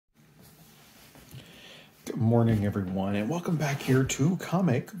Good morning, everyone, and welcome back here to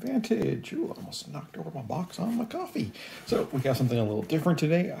Comic Vantage. Ooh, I almost knocked over my box on my coffee. So we got something a little different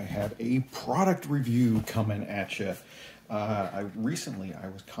today. I have a product review coming at you. Recently I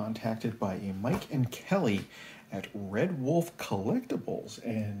was contacted by a Mike and Kelly at Red Wolf Collectibles,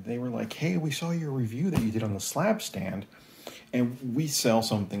 and they were like, "Hey, we saw your review that you did on the slab stand, and we sell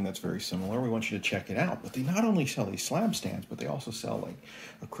something that's very similar. We want you to check it out." But they not only sell these slab stands, but they also sell like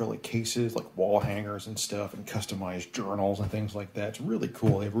acrylic cases, like wall hangers and stuff, and customized journals and things like that. It's really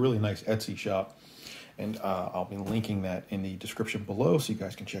cool. They have a really nice Etsy shop. And I'll be linking that in the description below so you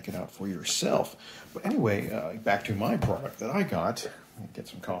guys can check it out for yourself. But anyway, back to my product that I got. Let me get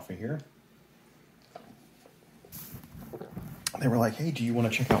some coffee here. They were like, "Hey, do you want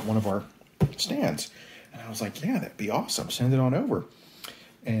to check out one of our stands?" And I was like, "Yeah, that'd be awesome. Send it on over."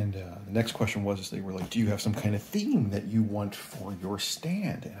 And the next question was, they were like, "Do you have some kind of theme that you want for your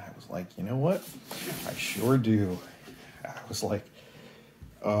stand?" And I was like, "You know what? I sure do." I was like,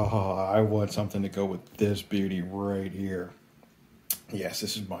 "Oh, I want something to go with this beauty right here." Yes,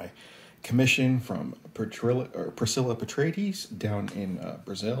 this is my commission from Priscilla Petrates down in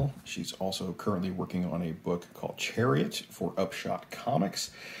Brazil. She's also currently working on a book called Chariot for Upshot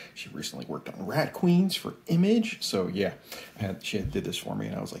Comics. She recently worked on Rat Queens for Image. So yeah, she did this for me,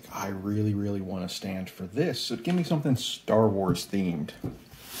 and I was like, I really, really want to stand for this. So give me something Star Wars themed.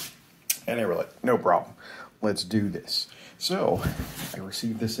 And they were like, "No problem. Let's do this." So I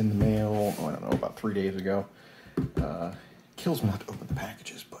received this in the mail, I don't know, about 3 days ago. Kills me not to open the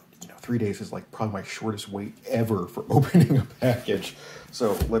packages, but 3 days is like probably my shortest wait ever for opening a package.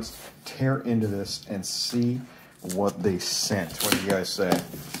 So let's tear into this and see what they sent. What do you guys say?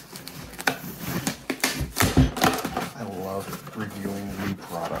 I love reviewing new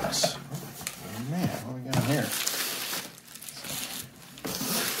products. Oh man, what do we got here?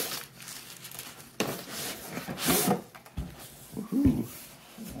 Woohoo!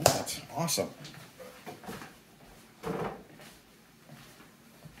 That's awesome.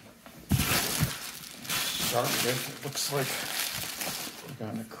 It looks like we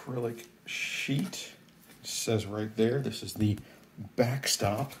got an acrylic sheet. It says right there, this is the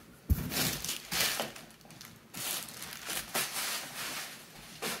backstop.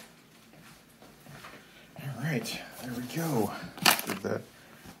 All right, there we go. Give that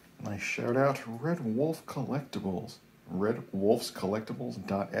nice shout out to Red Wolf Collectibles.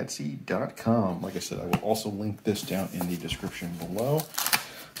 redwolfscollectibles.etsy.com. Like I said, I will also link this down in the description below.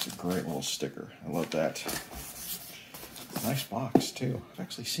 It's a great little sticker. I love that. Nice box, too. I've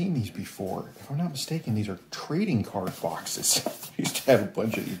actually seen these before. If I'm not mistaken, these are trading card boxes. I used to have a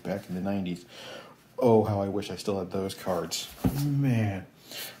bunch of these back in the 90s. Oh, how I wish I still had those cards. Man.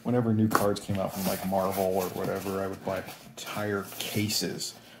 Whenever new cards came out from like Marvel or whatever, I would buy entire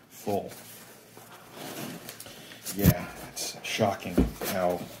cases full. Yeah, it's shocking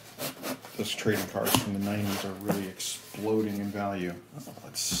how those trading cards from the 90s are really exploding in value. Oh,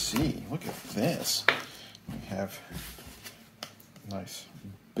 let's see. Look at this. We have a nice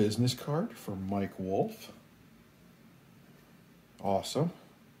business card for Mike Wolf. Awesome.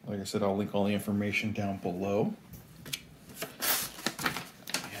 Like I said, I'll link all the information down below. We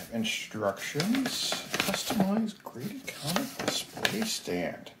have instructions. Customized graded comic display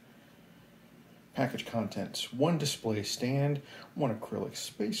stand. Package contents: 1 display stand, 1 acrylic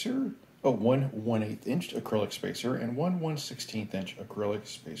spacer, 1 1/8 inch acrylic spacer, and 1 1/16 inch acrylic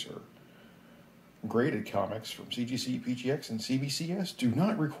spacer. Graded comics from CGC, PGX, and CBCS do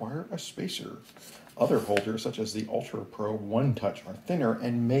not require a spacer. Other holders, such as the Ultra Pro One Touch, are thinner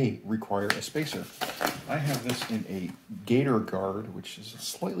and may require a spacer. I have this in a Gator Guard, which is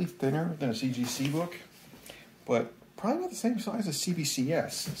slightly thinner than a CGC book, but probably about the same size as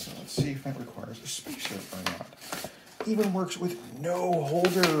CBCS. So let's see if that requires a spacer or not. Even works with no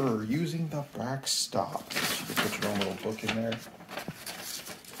holder, using the backstop. You can put your own little book in there.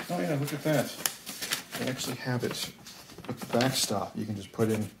 Oh yeah, look at that. They actually have it with the backstop. You can just put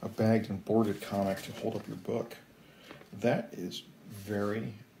in a bagged and boarded comic to hold up your book. That is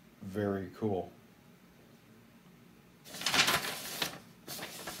very, very cool.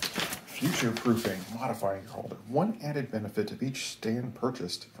 Future-proofing, modifying your holder. One added benefit of each stand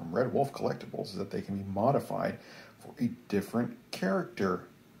purchased from Red Wolf Collectibles is that they can be modified for a different character.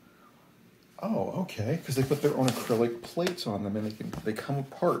 Oh, okay, because they put their own acrylic plates on them, and they come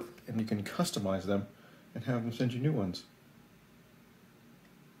apart, and you can customize them and have them send you new ones.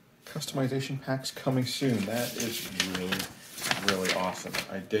 Customization packs coming soon. That is really, really awesome.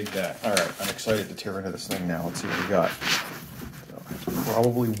 I dig that. All right, I'm excited to tear into this thing now. Let's see what we got.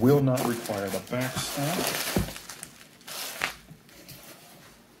 Probably will not require the backstop.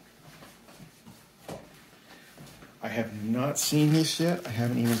 have not seen this yet. I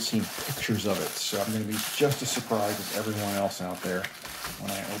haven't even seen pictures of it, so I'm going to be just as surprised as everyone else out there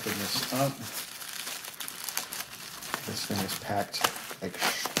when I open this up. This thing is packed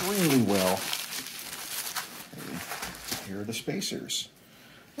extremely well. Here are the spacers.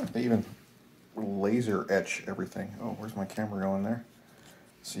 They even laser etch everything. Oh, where's my camera going there?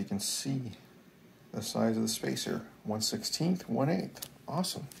 So you can see the size of the spacer. 1/16, 1/8.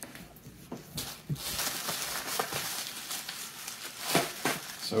 Awesome.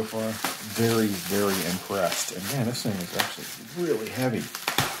 So far, very, very impressed. And man, this thing is actually really heavy.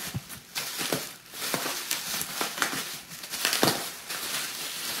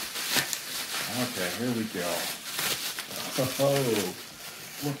 Okay, here we go. Oh,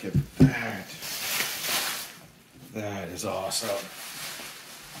 look at that. That is awesome.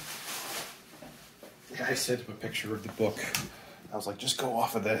 The guy sent him a picture of the book. I was like, just go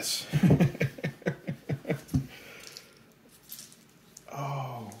off of this.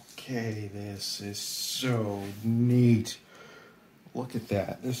 Okay, this is so neat. Look at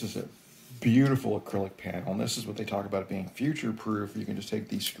that. This is a beautiful acrylic panel. And this is what they talk about it being future-proof. You can just take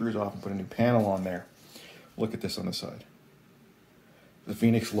these screws off and put a new panel on there. Look at this on the side. The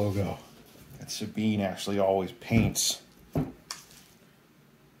Phoenix logo that Sabine actually always paints. The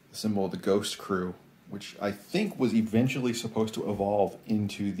symbol of the Ghost Crew, which I think was eventually supposed to evolve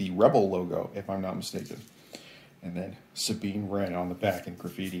into the Rebel logo, if I'm not mistaken. And then Sabine Wren on the back in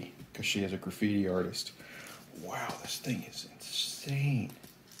graffiti, because she is a graffiti artist. Wow, this thing is insane.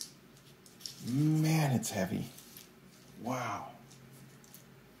 Man, it's heavy. Wow.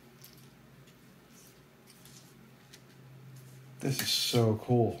 This is so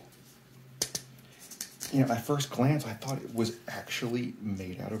cool. You know, at first glance, I thought it was actually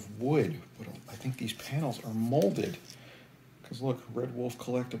made out of wood, but I think these panels are molded. Because look, Red Wolf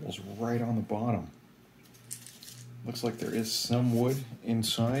Collectibles right on the bottom. Looks like there is some wood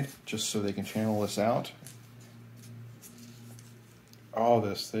inside, just so they can channel this out. Oh,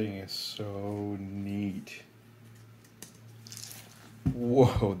 this thing is so neat.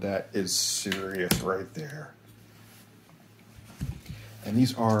 Whoa, that is serious right there. And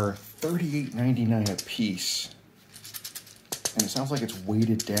these are $38.99 a piece. And it sounds like it's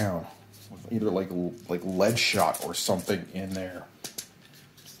weighted down with either like lead shot or something in there.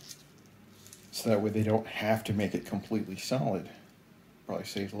 So that way they don't have to make it completely solid. Probably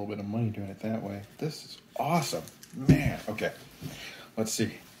saves a little bit of money doing it that way. This is awesome. Man, okay. Let's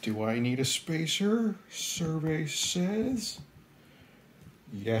see. Do I need a spacer? Survey says.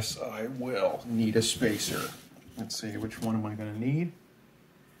 Yes, I will need a spacer. Let's see, which one am I going to need?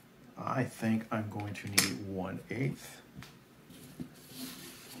 I think I'm going to need 1/8.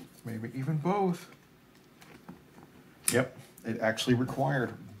 Maybe even both. Yep, it actually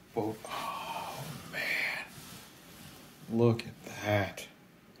required both. Oh, man. Look at that.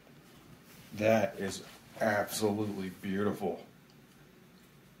 That is absolutely beautiful.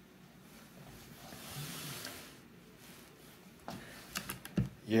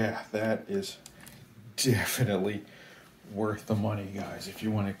 Yeah, that is definitely worth the money, guys. If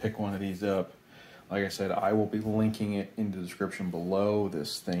you want to pick one of these up, like I said, I will be linking it in the description below.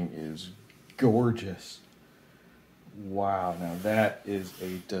 This thing is gorgeous. Wow, now that is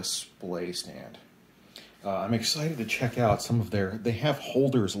a display stand. I'm excited to check out some of they have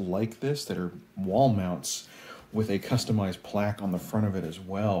holders like this that are wall mounts with a customized plaque on the front of it as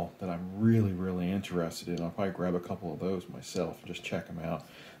well that I'm really, really interested in. I'll probably grab a couple of those myself and just check them out.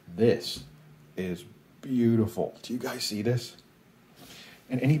 This is beautiful. Do you guys see this?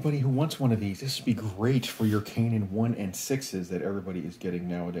 And anybody who wants one of these, this would be great for your Canon 1 and 6s that everybody is getting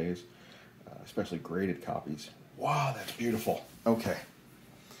nowadays, especially graded copies. Wow, that's beautiful. Okay.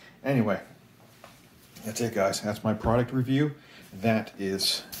 Anyway, that's it, guys. That's my product review. That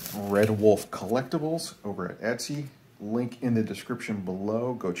is Red Wolf Collectibles over at Etsy. Link in the description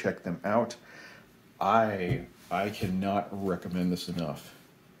below. Go check them out. I cannot recommend this enough.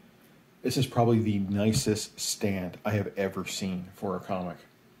 This is probably the nicest stand I have ever seen for a comic.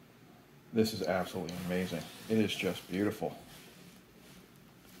 This is absolutely amazing. It is just beautiful.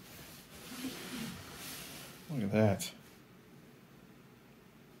 Look at that.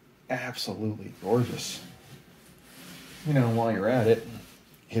 Absolutely gorgeous. You know, while you're at it,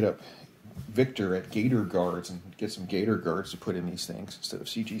 hit up Victor at Gator Guards and get some Gator Guards to put in these things instead of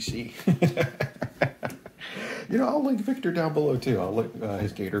CGC. You know, I'll link Victor down below too. I'll link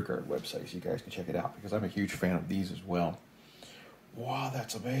his Gator Guard website so you guys can check it out because I'm a huge fan of these as well. Wow,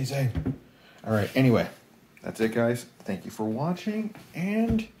 that's amazing. All right, anyway, that's it, guys. Thank you for watching.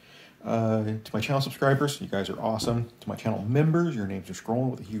 And to my channel subscribers, you guys are awesome. To my channel members, your names are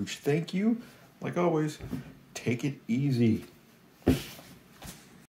scrolling with a huge thank you. Like always, take it easy.